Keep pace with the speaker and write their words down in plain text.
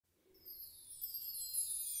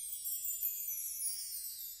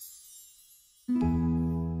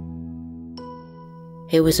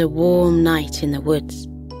It was a warm night in the woods.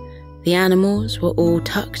 The animals were all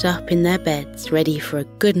tucked up in their beds, ready for a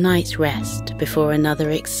good night's rest before another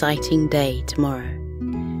exciting day tomorrow.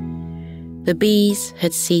 The bees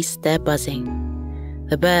had ceased their buzzing,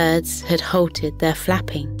 the birds had halted their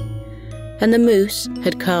flapping, and the moose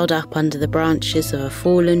had curled up under the branches of a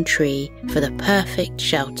fallen tree for the perfect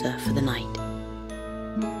shelter for the night.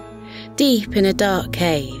 Deep in a dark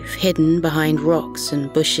cave, hidden behind rocks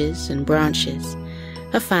and bushes and branches,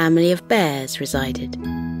 a family of bears resided.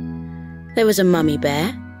 There was a mummy bear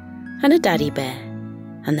and a daddy bear,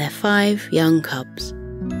 and their 5 young cubs.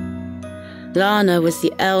 Lana was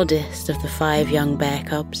the eldest of the 5 young bear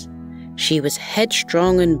cubs. She was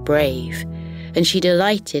headstrong and brave, and she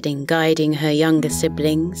delighted in guiding her younger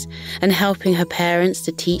siblings and helping her parents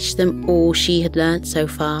to teach them all she had learnt so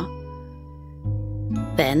far.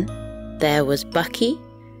 Then there was Bucky,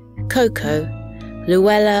 Coco,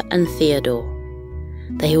 Luella and Theodore.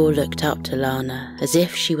 They all looked up to Lana as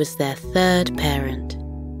if she was their 3rd parent.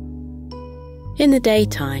 In the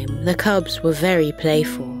daytime, the cubs were very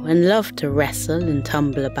playful and loved to wrestle and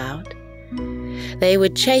tumble about. They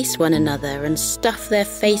would chase one another and stuff their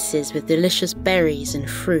faces with delicious berries and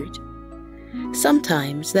fruit.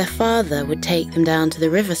 Sometimes their father would take them down to the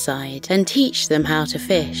riverside and teach them how to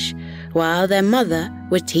fish, while their mother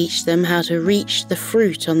would teach them how to reach the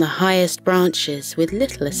fruit on the highest branches with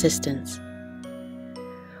little assistance.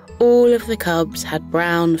 All of the cubs had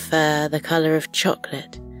brown fur the colour of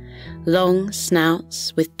chocolate, long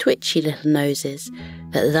snouts with twitchy little noses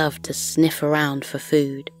that loved to sniff around for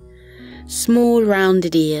food, small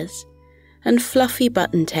rounded ears, and fluffy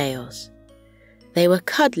button tails. They were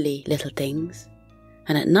cuddly little things,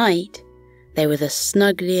 and at night they were the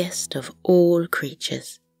snuggliest of all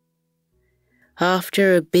creatures.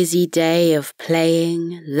 After a busy day of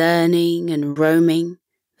playing, learning, and roaming,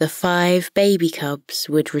 the 5 baby cubs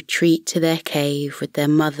would retreat to their cave with their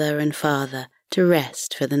mother and father to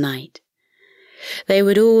rest for the night. They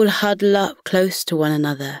would all huddle up close to one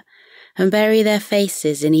another and bury their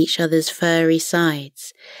faces in each other's furry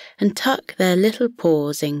sides and tuck their little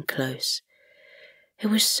paws in close. It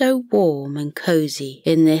was so warm and cosy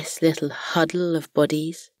in this little huddle of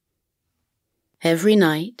bodies. Every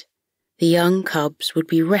night, the young cubs would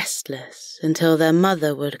be restless until their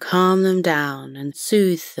mother would calm them down and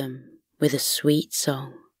soothe them with a sweet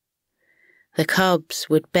song. The cubs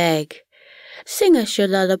would beg, "Sing us your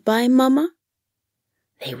lullaby, Mama."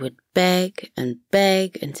 They would beg and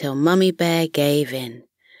beg until Mummy Bear gave in.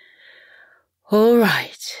 "All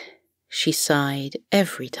right," she sighed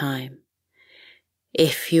every time,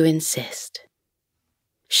 "if you insist."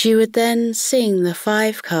 She would then sing the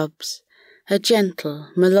 5 cubs a gentle,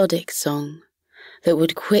 melodic song that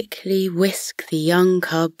would quickly whisk the young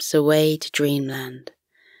cubs away to dreamland.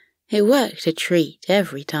 It worked a treat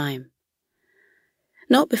every time.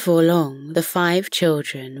 Not before long, the 5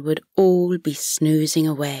 children would all be snoozing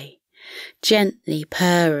away, gently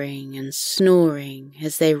purring and snoring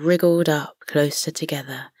as they wriggled up closer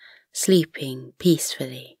together, sleeping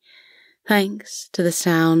peacefully, thanks to the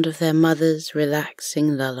sound of their mother's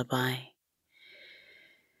relaxing lullaby.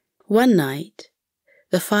 One night,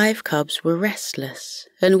 the 5 cubs were restless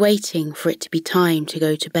and waiting for it to be time to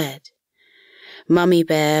go to bed. Mummy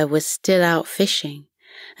Bear was still out fishing,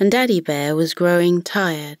 and Daddy Bear was growing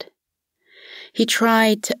tired. He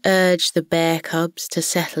tried to urge the bear cubs to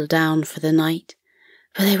settle down for the night,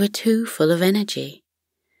 but they were too full of energy.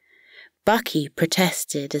 Bucky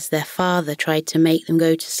protested as their father tried to make them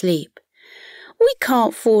go to sleep. "We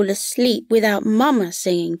can't fall asleep without Mama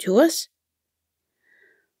singing to us."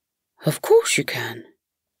 "Of course you can,"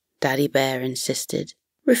 Daddy Bear insisted,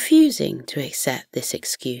 refusing to accept this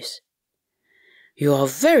excuse. "You are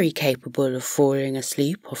very capable of falling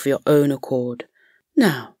asleep of your own accord.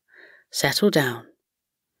 Now, settle down."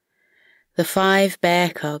 The 5 bear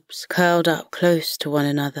cubs curled up close to one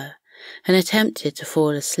another and attempted to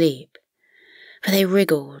fall asleep, but they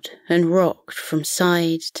wriggled and rocked from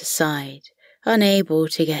side to side, unable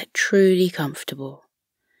to get truly comfortable.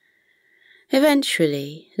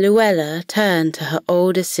 Eventually, Luella turned to her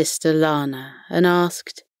older sister Lana and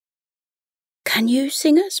asked, "Can you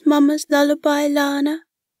sing us Mama's lullaby, Lana?"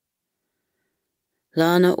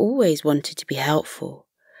 Lana always wanted to be helpful,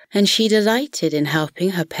 and she delighted in helping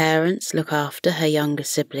her parents look after her younger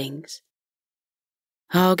siblings.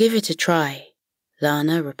 "I'll give it a try,"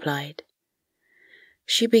 Lana replied.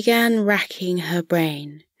 She began racking her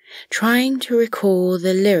brain, trying to recall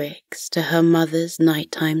the lyrics to her mother's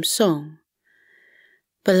nighttime song.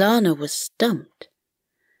 But Lana was stumped.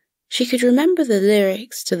 She could remember the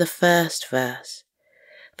lyrics to the first verse,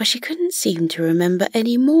 but she couldn't seem to remember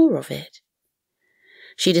any more of it.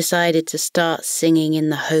 she decided to start singing in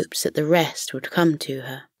the hopes that the rest would come to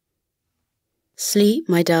her. Sleep,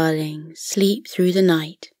 my darling, sleep through the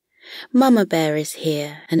night. Mama Bear is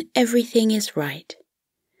here and everything is right.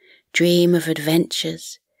 Dream of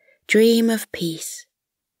adventures, dream of peace.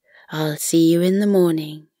 I'll see you in the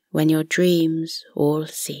morning when your dreams all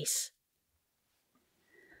cease.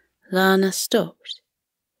 Lana stopped.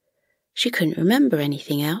 She couldn't remember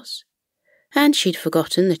anything else, and she'd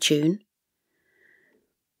forgotten the tune.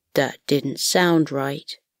 That didn't sound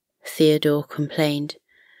right, Theodore complained.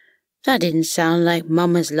 That didn't sound like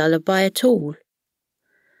Mama's lullaby at all.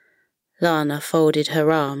 Lana folded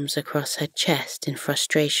her arms across her chest in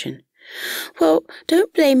frustration. Well,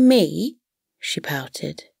 don't blame me, she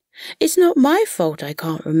pouted. It's not my fault I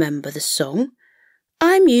can't remember the song.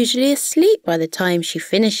 I'm usually asleep by the time she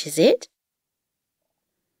finishes it.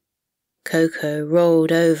 Coco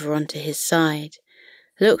rolled over onto his side,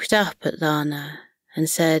 looked up at Lana, and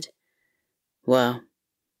said, Well,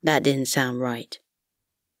 that didn't sound right.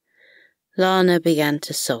 Lana began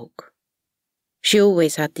to sulk. She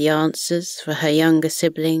always had the answers for her younger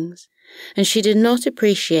siblings, and she did not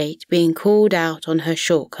appreciate being called out on her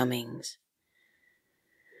shortcomings.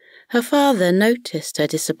 Her father noticed her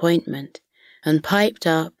disappointment and piped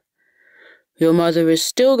up, Your mother is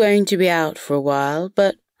still going to be out for a while,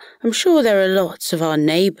 but I'm sure there are lots of our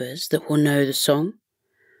neighbours that will know the song.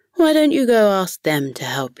 Why don't you go ask them to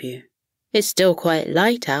help you? It's still quite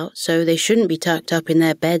light out, so they shouldn't be tucked up in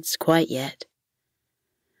their beds quite yet.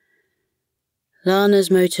 Lana's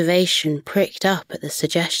motivation pricked up at the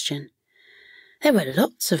suggestion. There were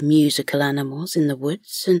lots of musical animals in the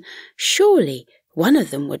woods, and surely one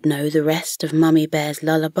of them would know the rest of Mummy Bear's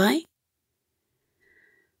lullaby.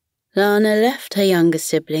 Lana left her younger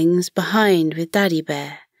siblings behind with Daddy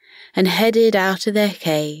Bear and headed out of their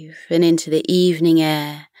cave and into the evening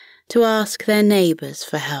air to ask their neighbours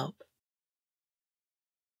for help.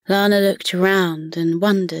 Lana looked around and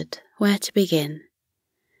wondered where to begin.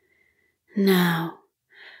 Now,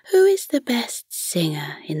 who is the best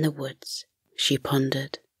singer in the woods? She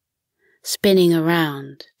pondered, spinning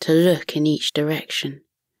around to look in each direction.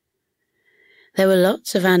 There were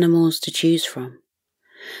lots of animals to choose from.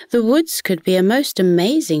 The woods could be a most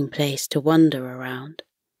amazing place to wander around.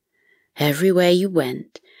 Everywhere you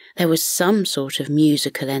went, there was some sort of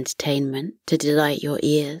musical entertainment to delight your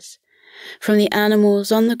ears, from the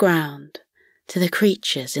animals on the ground to the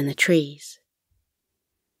creatures in the trees.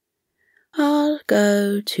 I'll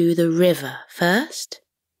go to the river first,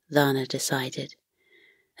 Lana decided.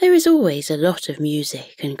 There is always a lot of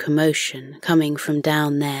music and commotion coming from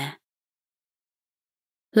down there.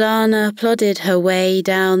 Lana plodded her way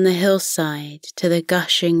down the hillside to the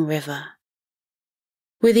gushing river.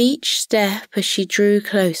 With each step as she drew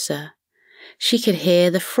closer, she could hear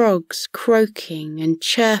the frogs croaking and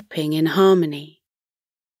chirping in harmony.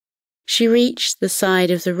 She reached the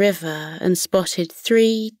side of the river and spotted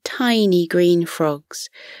 3 tiny green frogs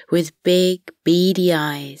with big, beady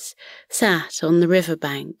eyes sat on the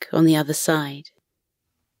riverbank on the other side.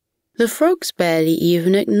 The frogs barely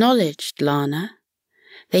even acknowledged Lana.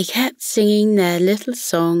 They kept singing their little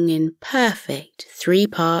song in perfect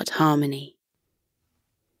 3-part harmony.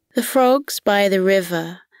 The frogs by the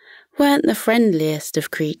river weren't the friendliest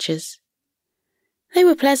of creatures. They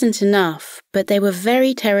were pleasant enough, but they were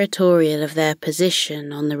very territorial of their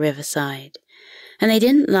position on the riverside, and they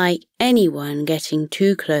didn't like anyone getting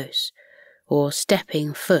too close or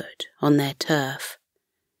stepping foot on their turf.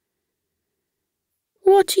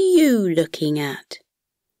 What are you looking at?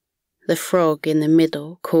 The frog in the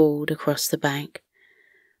middle called across the bank.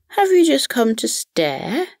 Have you just come to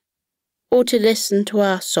stare, or to listen to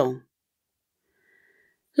our song?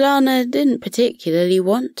 Lana didn't particularly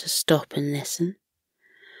want to stop and listen.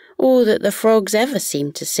 All that the frogs ever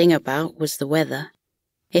seemed to sing about was the weather.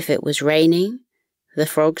 If it was raining, the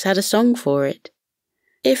frogs had a song for it.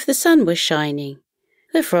 If the sun was shining,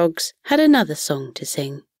 the frogs had another song to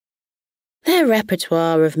sing. Their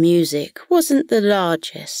repertoire of music wasn't the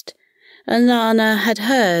largest, and Lana had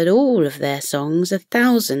heard all of their songs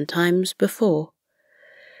 1,000 times before.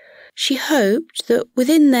 She hoped that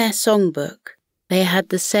within their songbook they had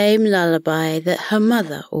the same lullaby that her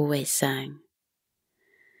mother always sang.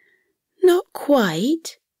 Not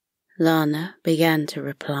quite, Lana began to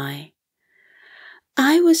reply.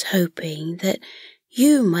 I was hoping that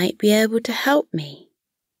you might be able to help me.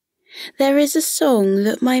 There is a song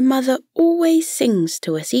that my mother always sings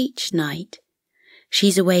to us each night.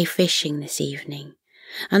 She's away fishing this evening,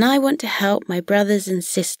 and I want to help my brothers and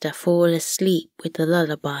sister fall asleep with the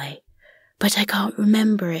lullaby, but I can't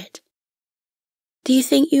remember it. Do you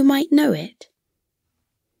think you might know it?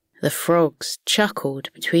 The frogs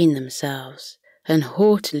chuckled between themselves and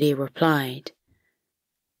haughtily replied,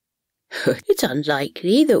 "It's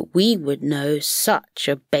unlikely that we would know such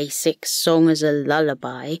a basic song as a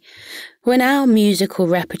lullaby when our musical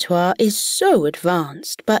repertoire is so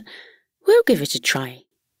advanced, but we'll give it a try.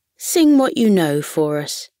 Sing what you know for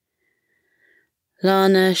us."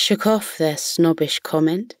 Lana shook off their snobbish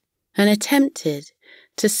comment and attempted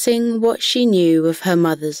to sing what she knew of her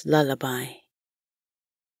mother's lullaby.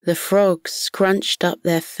 The frogs scrunched up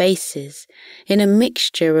their faces in a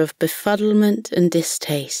mixture of befuddlement and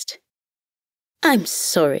distaste. "I'm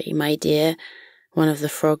sorry, my dear," one of the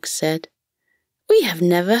frogs said. "We have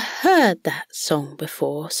never heard that song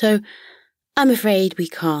before, so I'm afraid we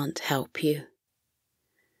can't help you."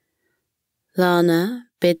 Lana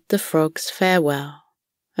bid the frogs farewell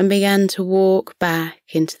and began to walk back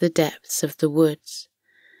into the depths of the woods.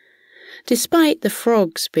 Despite the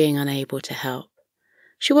frogs being unable to help,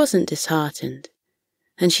 she wasn't disheartened,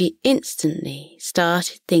 and she instantly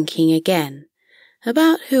started thinking again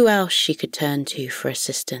about who else she could turn to for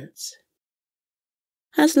assistance.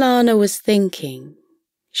 As Lana was thinking,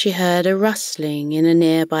 she heard a rustling in a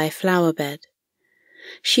nearby flower bed.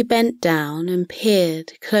 She bent down and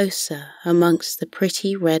peered closer amongst the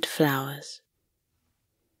pretty red flowers.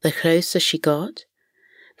 The closer she got,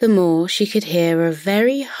 the more she could hear a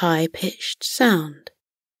very high-pitched sound.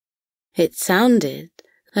 It sounded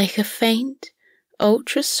like a faint,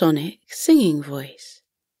 ultrasonic singing voice.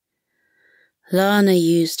 Lana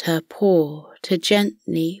used her paw to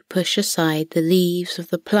gently push aside the leaves of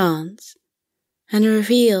the plants and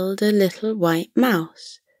revealed a little white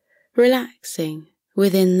mouse, relaxing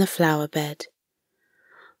within the flower bed.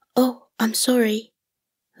 "Oh, I'm sorry,"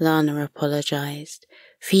 Lana apologized,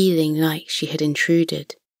 feeling like she had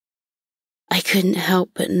intruded. "I couldn't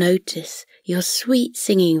help but notice your sweet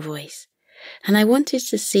singing voice, and I wanted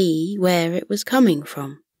to see where it was coming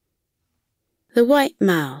from." The white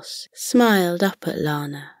mouse smiled up at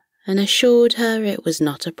Lana and assured her it was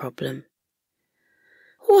not a problem.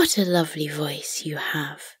 "What a lovely voice you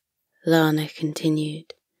have," Lana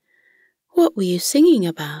continued. "What were you singing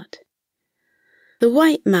about?" The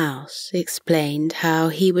white mouse explained how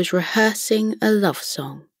he was rehearsing a love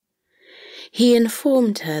song. He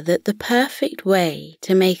informed her that the perfect way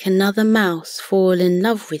to make another mouse fall in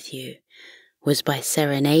love with you was by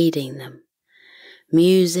serenading them.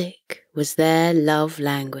 Music was their love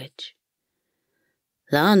language.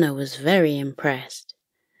 Lana was very impressed.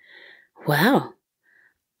 "Well,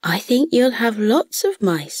 I think you'll have lots of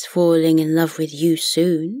mice falling in love with you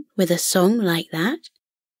soon with a song like that."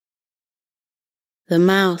 The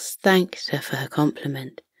mouse thanked her for her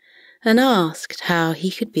compliment and asked how he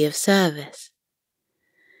could be of service.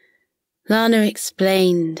 Lana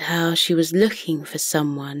explained how she was looking for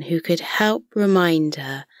someone who could help remind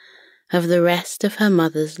her of the rest of her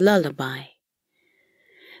mother's lullaby.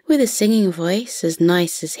 With a singing voice as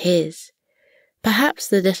nice as his, perhaps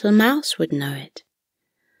the little mouse would know it.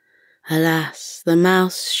 Alas, the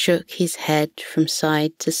mouse shook his head from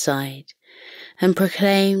side to side and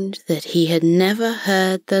proclaimed that he had never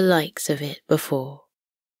heard the likes of it before.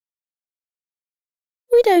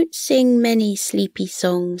 "We don't sing many sleepy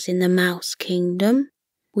songs in the Mouse Kingdom.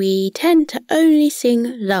 We tend to only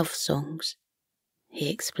sing love songs," he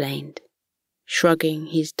explained, shrugging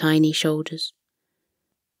his tiny shoulders.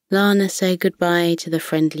 Lana said goodbye to the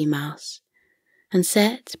friendly mouse and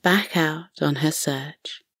set back out on her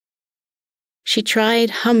search. She tried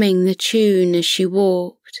humming the tune as she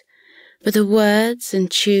walked, but the words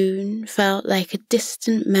and tune felt like a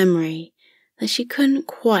distant memory that she couldn't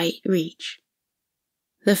quite reach.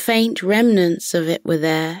 The faint remnants of it were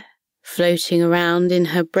there, floating around in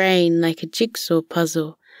her brain like a jigsaw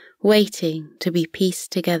puzzle, waiting to be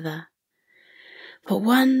pieced together. But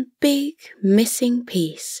one big, missing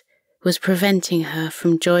piece was preventing her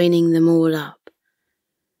from joining them all up.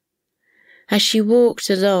 As she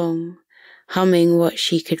walked along, humming what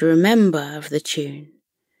she could remember of the tune,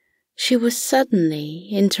 she was suddenly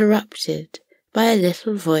interrupted by a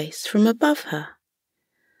little voice from above her.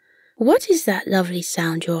 "What is that lovely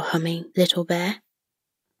sound you're humming, little bear?"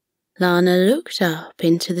 Lana looked up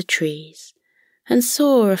into the trees and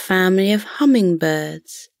saw a family of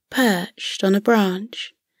hummingbirds perched on a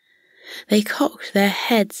branch. They cocked their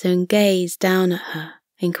heads and gazed down at her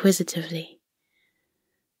inquisitively.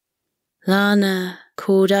 Lana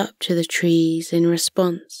called up to the trees in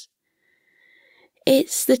response.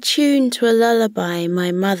 "It's the tune to a lullaby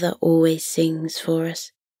my mother always sings for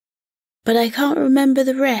us, but I can't remember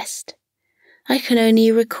the rest. I can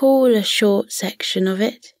only recall a short section of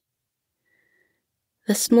it."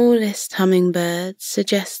 The smallest hummingbird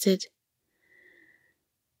suggested,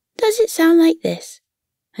 Does it sound like this?"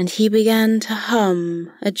 And he began to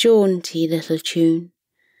hum a jaunty little tune.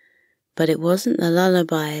 But it wasn't the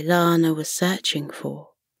lullaby Lana was searching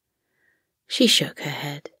for. She shook her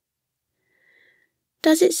head.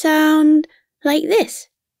 "Does it sound like this?"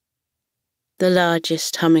 the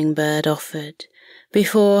largest hummingbird offered,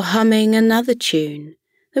 before humming another tune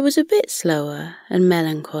that was a bit slower and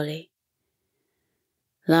melancholy.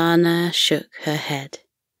 Lana shook her head.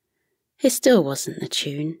 It still wasn't the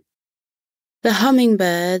tune. The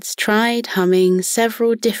hummingbirds tried humming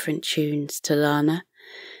several different tunes to Lana,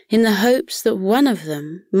 in the hopes that one of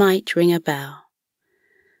them might ring a bell.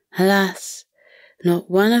 Alas,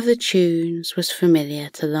 not one of the tunes was familiar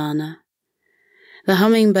to Lana. The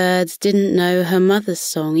hummingbirds didn't know her mother's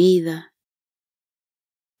song either.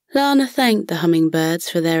 Lana thanked the hummingbirds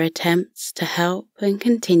for their attempts to help and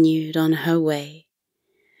continued on her way.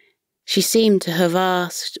 She seemed to have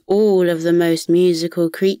asked all of the most musical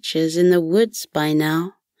creatures in the woods by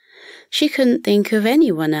now. She couldn't think of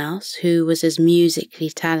anyone else who was as musically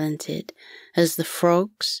talented as the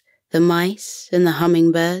frogs, the mice, and the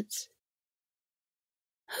hummingbirds.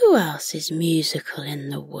 Who else is musical in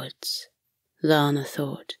the woods? Lana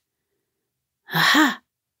thought. Aha!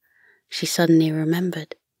 She suddenly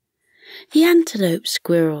remembered. The antelope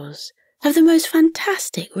squirrels have the most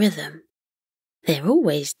fantastic rhythm. They're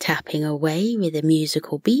always tapping away with a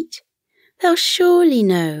musical beat. They'll surely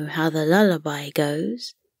know how the lullaby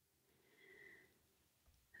goes.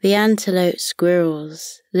 The antelope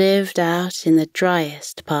squirrels lived out in the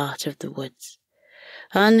driest part of the woods,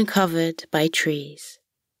 uncovered by trees.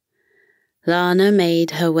 Lana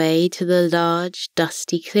made her way to the large,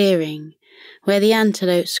 dusty clearing where the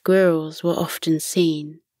antelope squirrels were often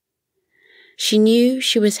seen. She knew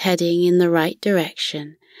she was heading in the right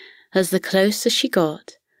direction, as the closer she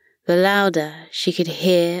got, the louder she could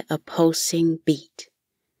hear a pulsing beat.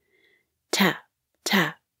 Tap,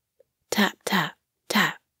 tap, tap, tap,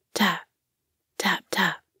 tap, tap, tap,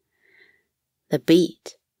 tap. The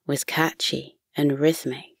beat was catchy and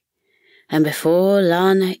rhythmic, and before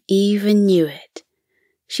Lana even knew it,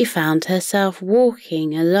 she found herself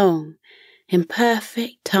walking along in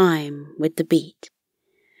perfect time with the beat.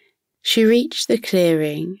 She reached the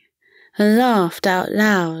clearing and laughed out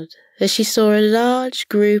loud as she saw a large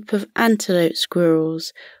group of antelope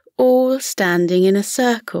squirrels all standing in a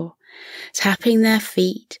circle, tapping their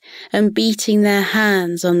feet and beating their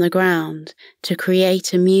hands on the ground to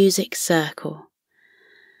create a music circle.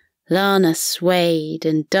 Lana swayed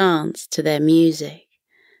and danced to their music.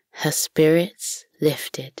 Her spirits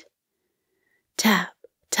lifted. Tap,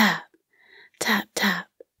 tap, tap, tap,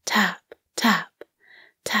 tap, tap,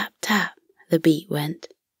 tap, tap, the beat went.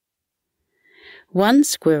 One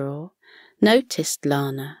squirrel noticed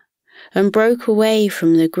Lana and broke away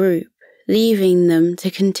from the group, leaving them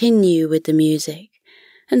to continue with the music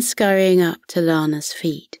and scurrying up to Lana's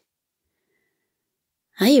feet.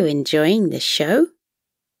 Are you enjoying the show?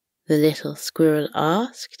 The little squirrel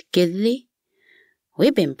asked, giddily.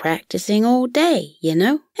 We've been practicing all day, you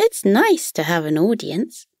know. It's nice to have an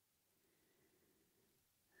audience.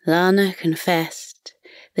 Lana confessed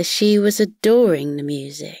that she was adoring the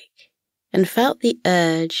music and felt the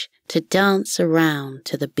urge to dance around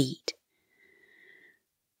to the beat.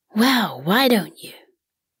 Well, why don't you?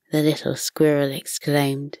 The little squirrel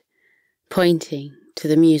exclaimed, pointing to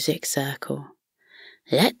the music circle.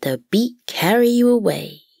 Let the beat carry you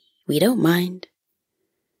away. We don't mind.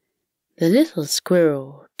 The little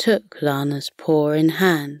squirrel took Lana's paw in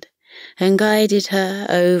hand and guided her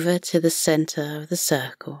over to the center of the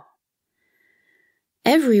circle.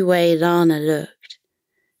 Every way Lana looked,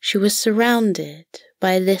 she was surrounded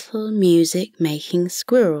by little music-making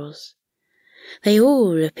squirrels. They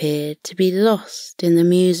all appeared to be lost in the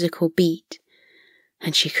musical beat,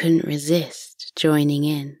 and she couldn't resist joining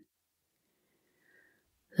in.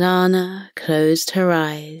 Lana closed her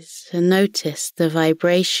eyes and noticed the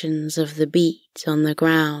vibrations of the beat on the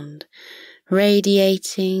ground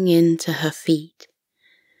radiating into her feet.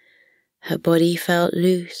 Her body felt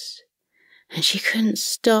loose, and she couldn't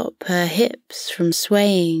stop her hips from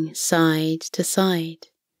swaying side to side.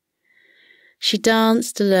 She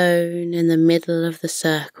danced alone in the middle of the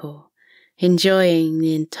circle, enjoying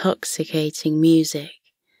the intoxicating music.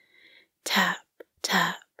 Tap,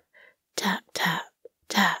 tap, tap, tap,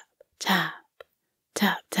 tap, tap,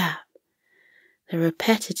 tap, tap. The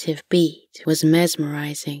repetitive beat was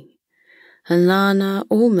mesmerizing, and Lana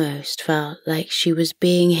almost felt like she was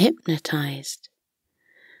being hypnotized.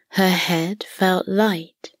 Her head felt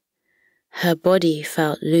light, her body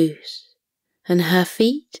felt loose, and her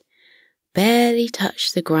feet barely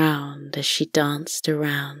touched the ground as she danced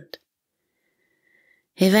around.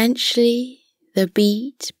 Eventually, the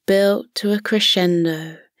beat built to a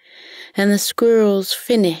crescendo, and the squirrels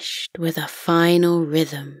finished with a final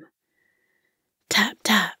rhythm. Tap,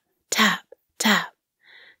 tap, tap, tap,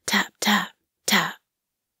 tap, tap, tap.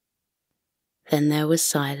 Then there was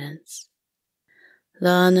silence.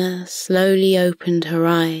 Lana slowly opened her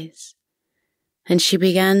eyes, and she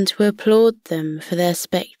began to applaud them for their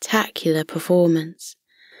spectacular performance.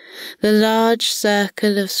 The large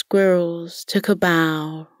circle of squirrels took a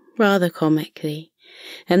bow, rather comically,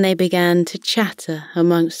 and they began to chatter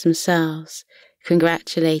amongst themselves,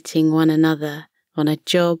 congratulating one another on a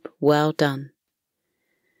job well done.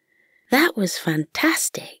 "That was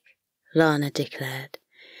fantastic," Lana declared.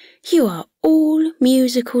 "You are all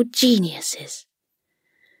musical geniuses."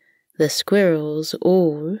 The squirrels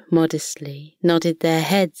all modestly nodded their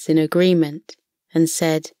heads in agreement and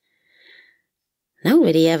said,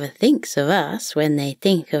 "Nobody ever thinks of us when they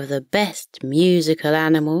think of the best musical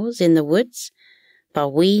animals in the woods, but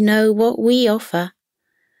we know what we offer.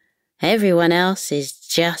 Everyone else is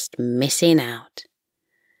just missing out.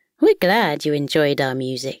 We're glad you enjoyed our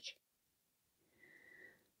music."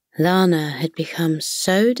 Lana had become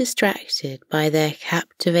so distracted by their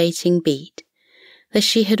captivating beat that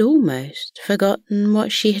she had almost forgotten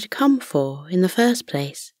what she had come for in the first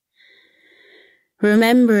place.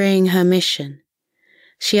 Remembering her mission,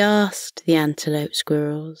 she asked the antelope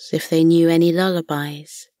squirrels if they knew any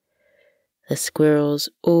lullabies. The squirrels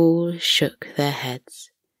all shook their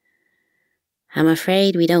heads. "I'm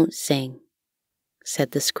afraid we don't sing,"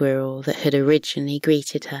 said the squirrel that had originally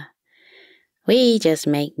greeted her. "We just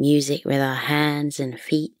make music with our hands and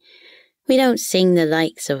feet. We don't sing the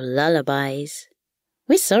likes of lullabies.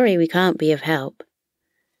 We're sorry we can't be of help."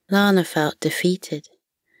 Lana felt defeated.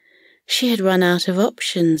 She had run out of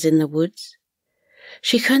options in the woods.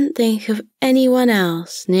 She couldn't think of anyone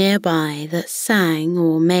else nearby that sang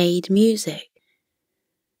or made music.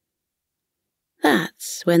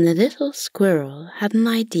 That's when the little squirrel had an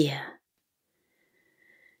idea.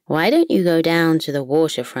 "Why don't you go down to the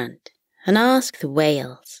waterfront and ask the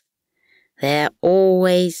whales? They're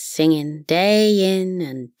always singing day in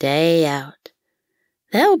and day out.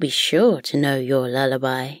 They'll be sure to know your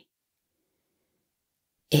lullaby."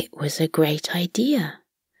 It was a great idea.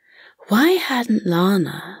 Why hadn't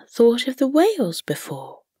Lana thought of the whales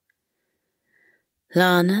before?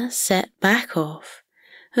 Lana set back off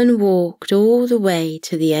and walked all the way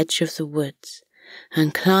to the edge of the woods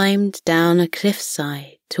and climbed down a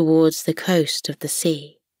cliffside towards the coast of the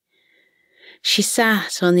sea. She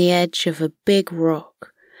sat on the edge of a big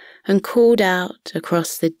rock and called out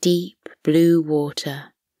across the deep blue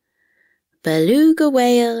water, "Beluga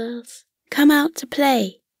whales, come out to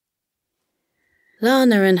play."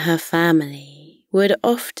 Lana and her family would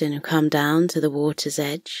often come down to the water's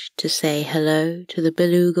edge to say hello to the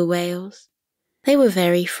beluga whales. They were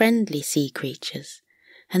very friendly sea creatures,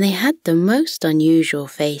 and they had the most unusual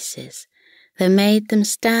faces that made them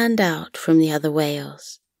stand out from the other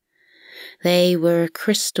whales. They were a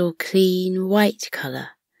crystal clean white colour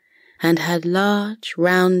and had large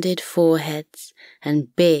rounded foreheads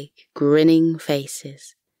and big grinning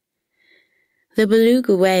faces. The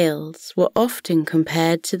beluga whales were often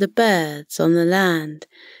compared to the birds on the land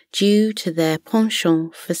due to their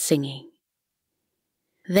penchant for singing.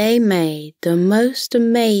 They made the most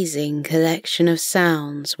amazing collection of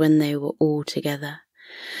sounds when they were all together,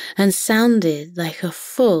 and sounded like a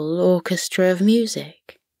full orchestra of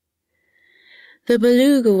music. The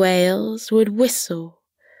beluga whales would whistle,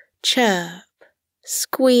 chirp,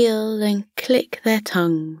 squeal, and click their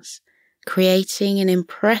tongues, creating an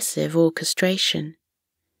impressive orchestration.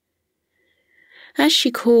 As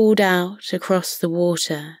she called out across the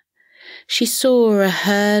water, she saw a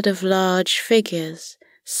herd of large figures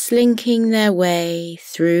slinking their way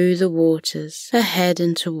through the waters ahead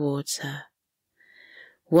and towards her.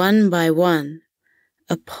 One by one,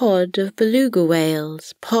 a pod of beluga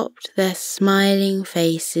whales popped their smiling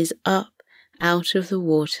faces up out of the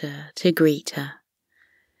water to greet her.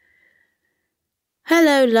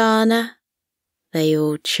 "Hello, Lana," they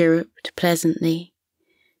all chirruped pleasantly.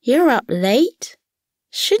 "You're up late.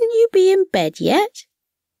 Shouldn't you be in bed yet?"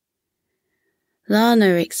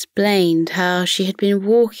 Lana explained how she had been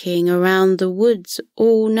walking around the woods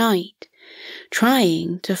all night,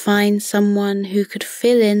 trying to find someone who could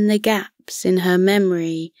fill in the gaps in her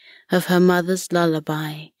memory of her mother's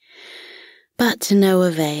lullaby, but to no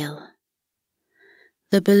avail.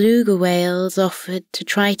 The beluga whales offered to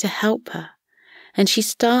try to help her, and she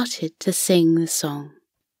started to sing the song.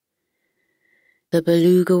 The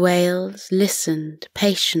beluga whales listened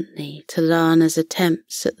patiently to Lana's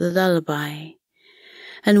attempts at the lullaby,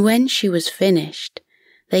 and when she was finished,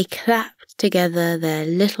 They clapped together their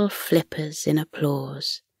little flippers in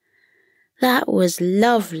applause. "That was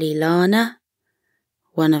lovely, Lana,"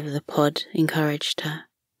 one of the pod encouraged her.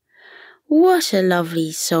 "What a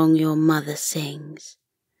lovely song your mother sings.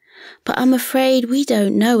 But I'm afraid we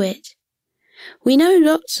don't know it. We know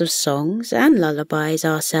lots of songs and lullabies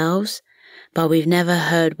ourselves, but we've never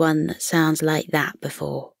heard one that sounds like that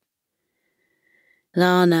before."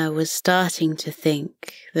 Lana was starting to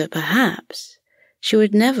think that perhaps she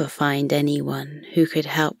would never find anyone who could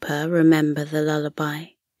help her remember the lullaby.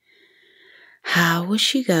 How was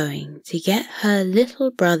she going to get her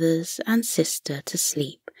little brothers and sister to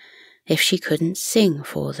sleep if she couldn't sing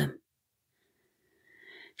for them?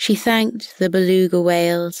 She thanked the beluga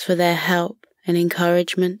whales for their help and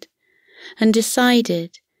encouragement and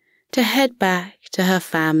decided to head back to her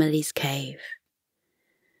family's cave.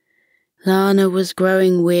 Lana was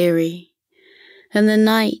growing weary, and the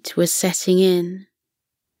night was setting in.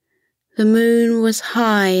 The moon was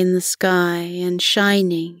high in the sky and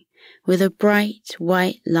shining with a bright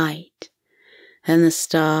white light, and the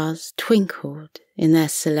stars twinkled in their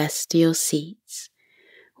celestial seats,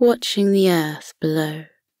 watching the earth below.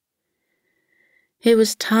 It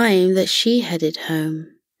was time that she headed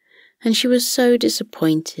home, and she was so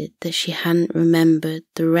disappointed that she hadn't remembered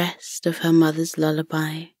the rest of her mother's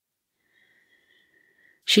lullaby.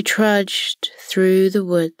 She trudged through the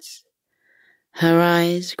woods, her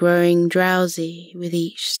eyes growing drowsy with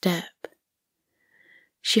each step.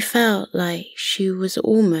 She felt like she was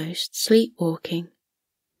almost sleepwalking.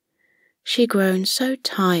 She'd grown so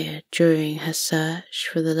tired during her search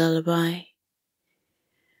for the lullaby.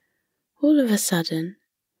 All of a sudden,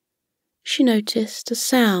 she noticed a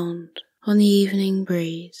sound on the evening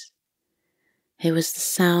breeze. It was the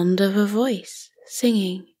sound of a voice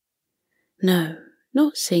singing. No,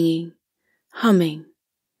 not singing, humming.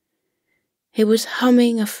 It was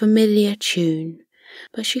humming a familiar tune,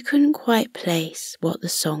 but she couldn't quite place what the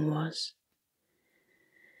song was.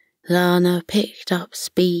 Lana picked up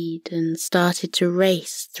speed and started to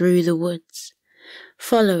race through the woods,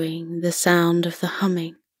 following the sound of the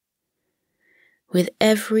humming. With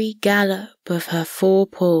every gallop of her 4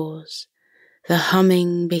 paws, the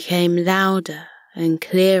humming became louder and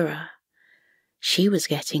clearer. She was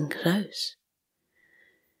getting close.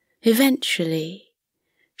 Eventually,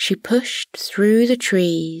 she pushed through the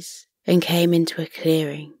trees and came into a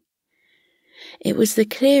clearing. It was the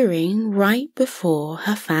clearing right before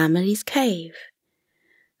her family's cave.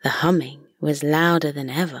 The humming was louder than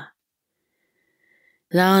ever.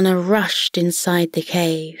 Lana rushed inside the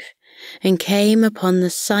cave and came upon the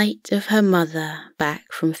sight of her mother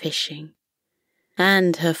back from fishing,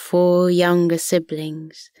 and her 4 younger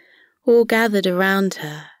siblings, all gathered around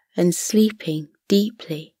her and sleeping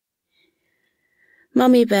deeply.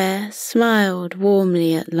 Mummy Bear smiled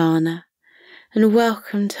warmly at Lana and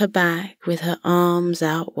welcomed her back with her arms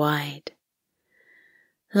out wide.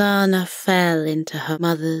 Lana fell into her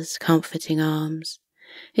mother's comforting arms,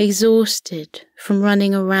 exhausted from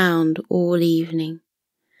running around all evening.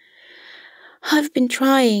 "I've been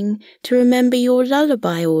trying to remember your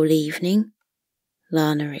lullaby all evening,"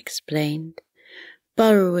 Lana explained,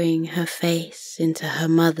 burrowing her face into her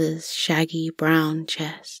mother's shaggy brown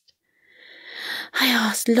chest. "I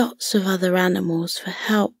asked lots of other animals for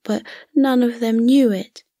help, but none of them knew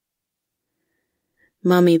it."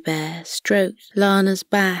 Mummy Bear stroked Lana's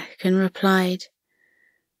back and replied,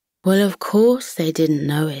 "Well, of course they didn't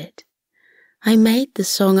know it. I made the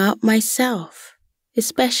song up myself,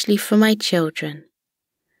 especially for my children."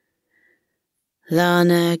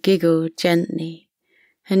 Lana giggled gently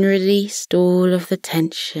and released all of the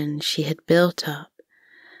tension she had built up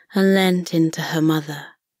and leant into her mother.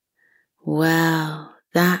 Well,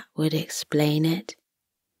 that would explain it.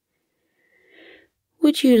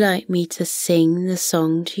 "Would you like me to sing the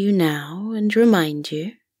song to you now and remind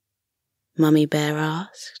you?" Mummy Bear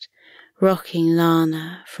asked, rocking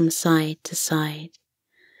Lana from side to side.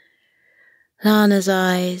 Lana's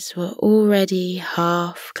eyes were already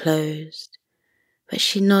half closed, but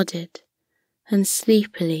she nodded and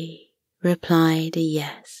sleepily replied a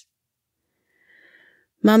yes.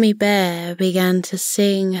 Mummy Bear began to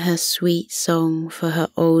sing her sweet song for her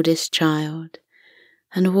oldest child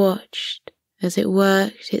and watched as it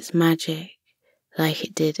worked its magic like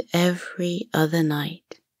it did every other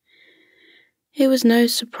night. It was no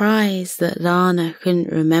surprise that Lana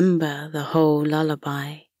couldn't remember the whole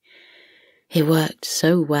lullaby. It worked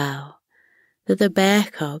so well that the bear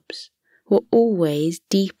cubs were always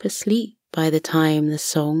deep asleep by the time the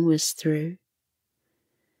song was through.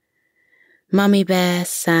 Mummy Bear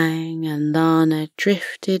sang and Lana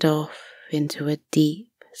drifted off into a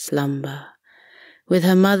deep slumber with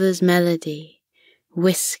her mother's melody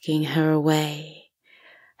whisking her away,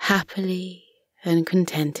 happily and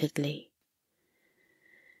contentedly.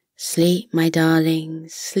 Sleep, my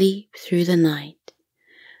darlings, sleep through the night.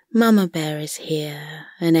 Mama Bear is here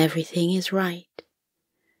and everything is right.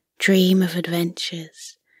 Dream of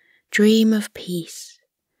adventures, dream of peace.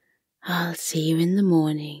 I'll see you in the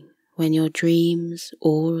morning when your dreams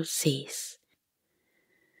all cease.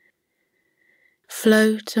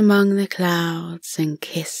 Float among the clouds and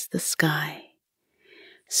kiss the sky.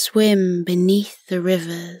 Swim beneath the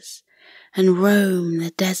rivers and roam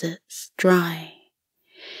the deserts dry.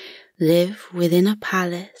 Live within a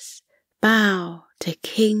palace, bow to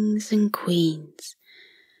kings and queens.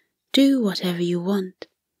 Do whatever you want.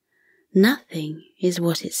 Nothing is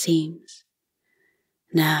what it seems.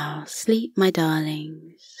 Now sleep, my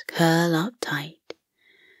darlings, curl up tight.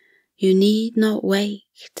 You need not wake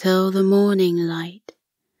till the morning light.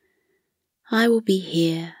 I will be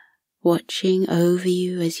here, watching over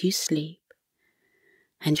you as you sleep,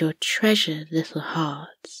 and your treasured little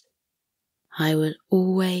hearts I will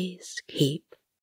always keep.